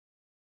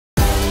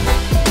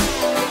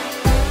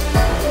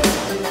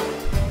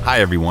Hi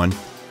everyone.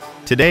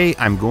 Today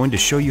I'm going to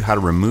show you how to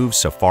remove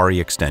Safari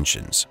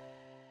extensions.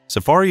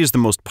 Safari is the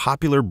most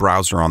popular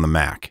browser on the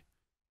Mac,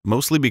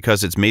 mostly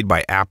because it's made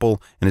by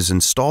Apple and is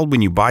installed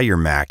when you buy your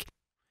Mac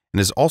and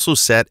is also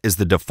set as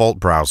the default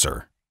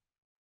browser.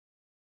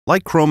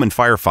 Like Chrome and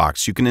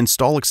Firefox, you can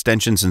install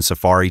extensions in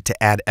Safari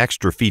to add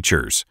extra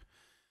features.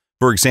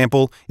 For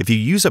example, if you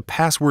use a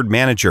password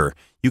manager,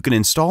 you can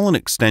install an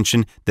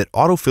extension that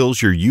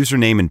autofills your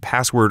username and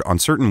password on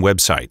certain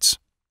websites.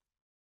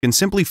 You can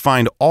simply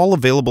find all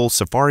available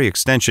Safari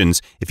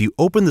extensions if you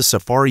open the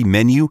Safari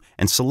menu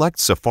and select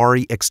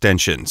Safari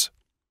Extensions.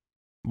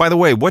 By the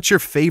way, what's your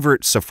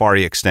favorite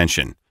Safari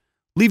extension?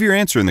 Leave your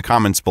answer in the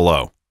comments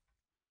below.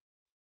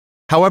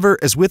 However,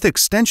 as with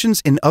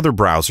extensions in other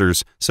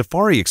browsers,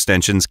 Safari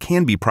extensions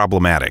can be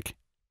problematic.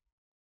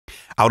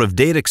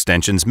 Out-of-date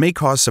extensions may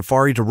cause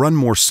Safari to run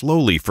more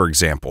slowly, for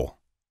example.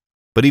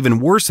 But even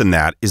worse than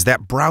that is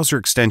that browser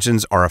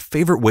extensions are a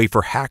favorite way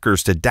for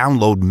hackers to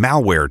download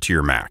malware to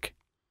your Mac.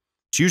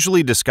 It's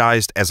usually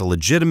disguised as a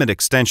legitimate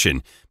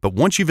extension, but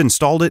once you've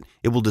installed it,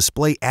 it will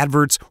display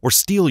adverts or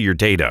steal your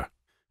data.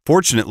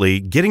 Fortunately,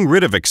 getting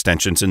rid of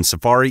extensions in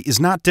Safari is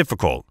not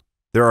difficult.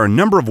 There are a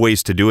number of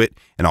ways to do it,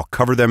 and I'll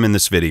cover them in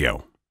this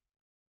video.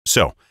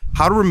 So,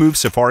 how to remove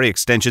Safari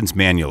extensions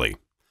manually?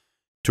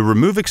 To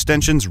remove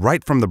extensions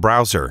right from the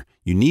browser,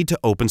 you need to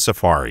open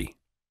Safari.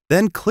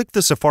 Then click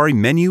the Safari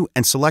menu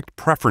and select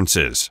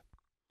Preferences.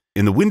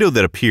 In the window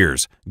that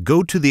appears,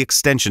 go to the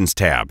Extensions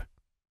tab.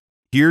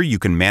 Here you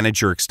can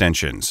manage your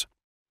extensions.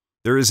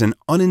 There is an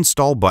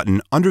Uninstall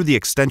button under the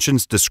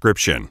extension's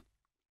description.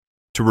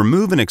 To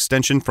remove an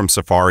extension from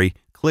Safari,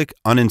 click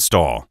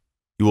Uninstall.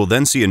 You will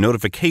then see a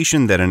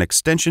notification that an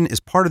extension is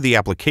part of the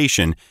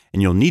application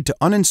and you'll need to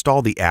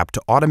uninstall the app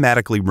to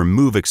automatically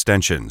remove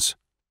extensions.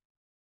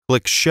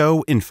 Click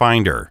Show in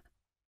Finder.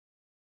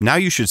 Now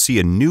you should see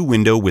a new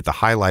window with the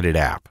highlighted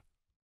app.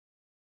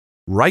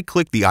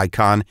 Right-click the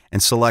icon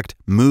and select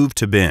Move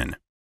to Bin.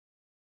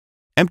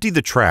 Empty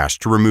the trash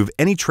to remove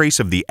any trace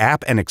of the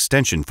app and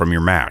extension from your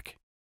Mac.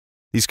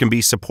 These can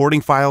be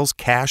supporting files,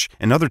 cache,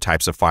 and other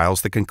types of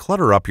files that can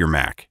clutter up your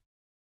Mac.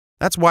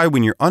 That's why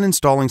when you're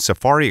uninstalling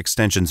Safari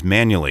extensions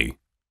manually,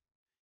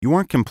 you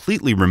aren't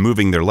completely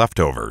removing their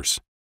leftovers.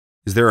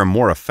 Is there a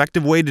more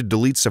effective way to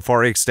delete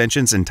Safari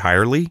extensions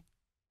entirely?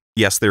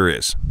 Yes, there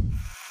is,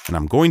 and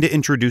I'm going to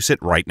introduce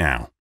it right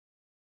now.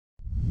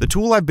 The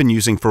tool I've been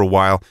using for a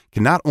while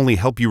can not only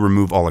help you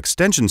remove all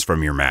extensions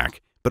from your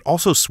Mac, but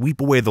also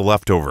sweep away the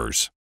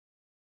leftovers.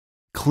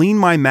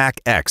 CleanMyMac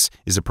X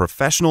is a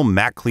professional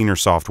Mac cleaner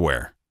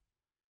software.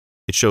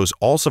 It shows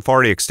all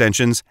Safari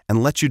extensions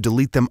and lets you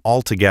delete them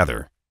all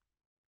together.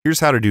 Here's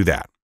how to do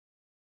that.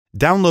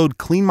 Download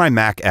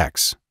CleanMyMac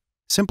X.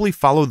 Simply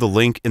follow the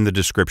link in the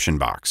description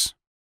box.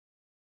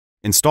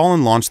 Install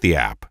and launch the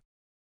app.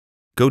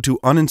 Go to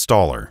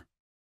Uninstaller.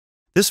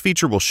 This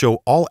feature will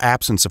show all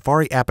apps and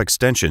Safari app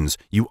extensions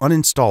you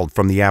uninstalled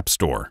from the App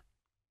Store.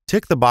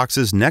 Tick the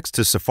boxes next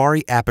to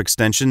Safari app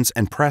extensions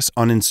and press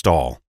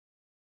Uninstall.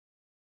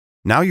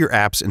 Now your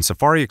apps and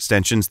Safari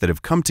extensions that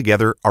have come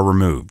together are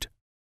removed.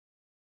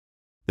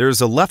 There is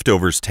a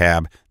Leftovers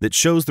tab that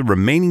shows the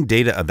remaining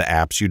data of the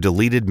apps you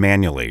deleted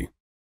manually.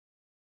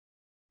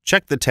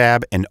 Check the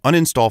tab and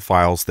uninstall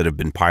files that have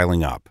been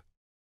piling up.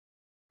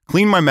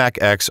 CleanMyMac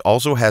X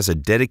also has a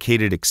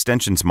dedicated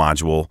extensions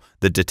module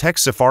that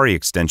detects Safari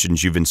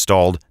extensions you've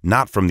installed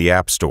not from the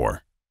App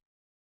Store.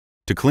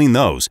 To clean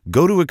those,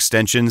 go to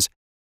Extensions.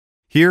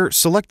 Here,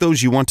 select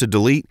those you want to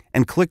delete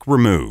and click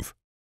Remove.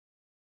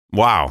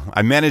 Wow,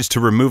 I managed to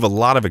remove a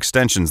lot of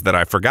extensions that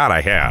I forgot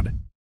I had.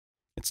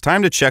 It's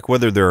time to check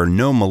whether there are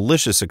no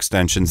malicious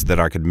extensions that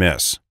I could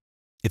miss.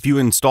 If you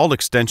installed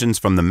extensions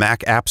from the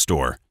Mac App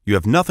Store, you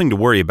have nothing to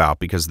worry about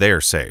because they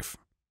are safe.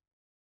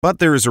 But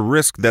there is a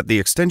risk that the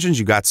extensions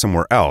you got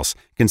somewhere else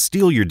can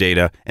steal your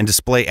data and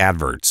display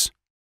adverts.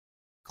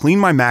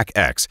 CleanMyMac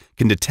X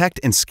can detect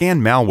and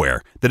scan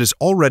malware that has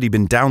already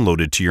been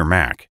downloaded to your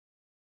Mac.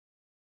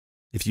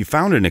 If you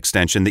found an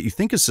extension that you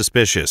think is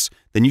suspicious,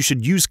 then you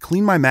should use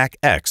CleanMyMac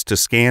X to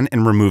scan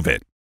and remove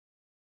it.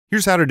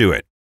 Here's how to do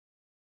it.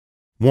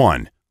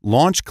 1.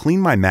 Launch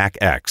CleanMyMac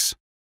X.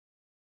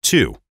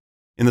 2.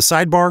 In the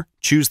sidebar,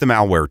 choose the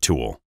Malware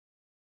tool.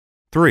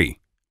 3.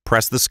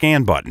 Press the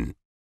Scan button.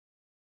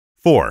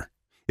 4.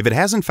 If it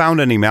hasn't found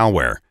any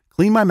malware,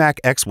 CleanMyMac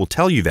X will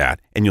tell you that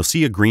and you'll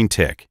see a green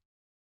tick.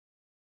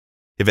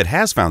 If it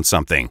has found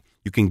something,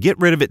 you can get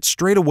rid of it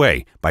straight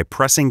away by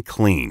pressing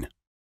Clean.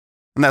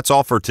 And that's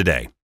all for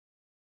today.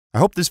 I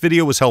hope this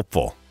video was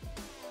helpful.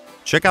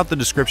 Check out the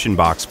description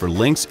box for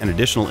links and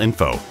additional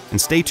info, and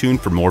stay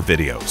tuned for more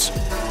videos.